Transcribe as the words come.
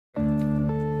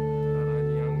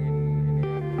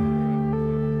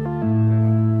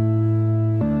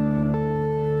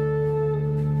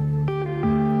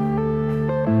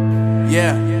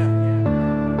Yeah.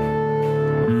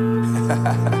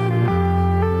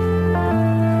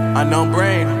 Unknown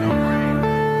Brain,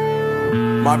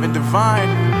 Marvin Devine.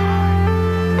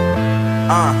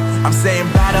 I'm saying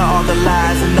bye to all the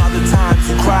lies and all the times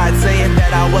you cried, saying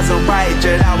that I wasn't right,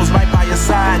 yet I was right by your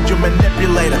side. You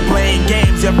manipulator, playing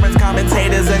games, your friends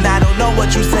commentators, and I don't know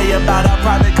what you say about our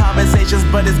private conversations,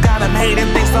 but it's got them hating.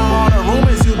 Thanks to all the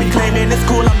rumors you be claiming. It's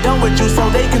cool, I'm done with you, so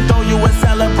they can throw you a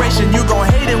celebration. You gon'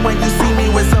 hate it when you see me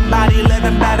with somebody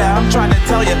living better. I'm trying to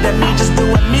tell you that me just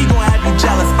doing me gon' have you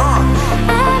jealous.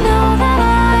 I know that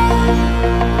I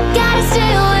gotta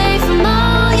stay away from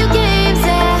all your games,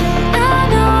 yeah. I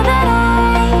know that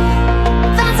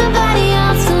I found somebody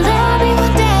else to love me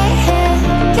one day, yeah.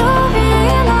 You'll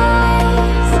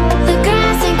realize the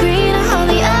grass ain't greener on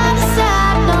the other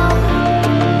side, no.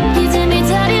 You did me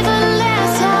dirty for the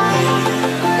last time,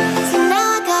 so now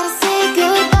I gotta say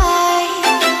goodbye.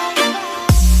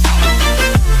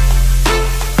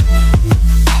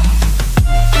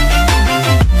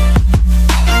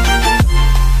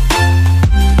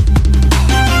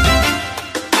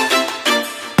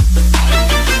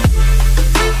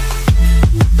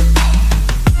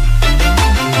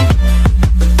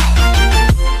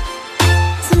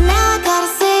 So now I gotta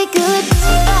say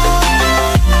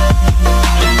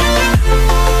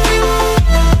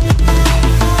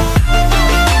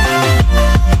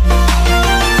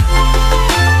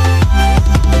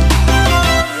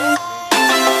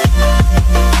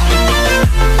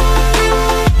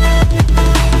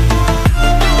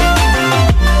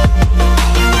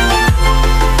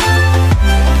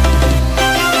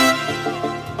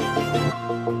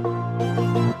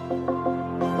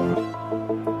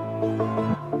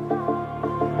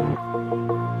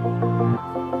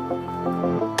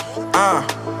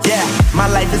Yeah, my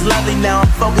life is lovely now, I'm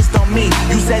focused on me.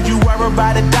 You said you were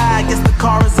about to die, I guess the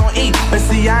car is on E. But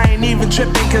see, I ain't even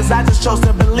tripping, cause I just chose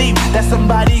to believe that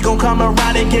somebody gon' come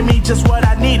around and give me just what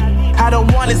I need. I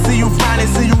don't wanna see you frowning,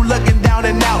 see you looking down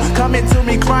and out, coming to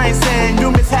me crying, saying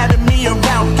you miss having me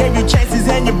around. Gave you chances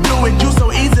and you blew it, you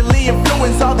so easily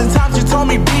influenced. All the times you told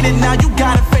me beat it, now you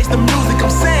gotta face the music. I'm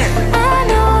saying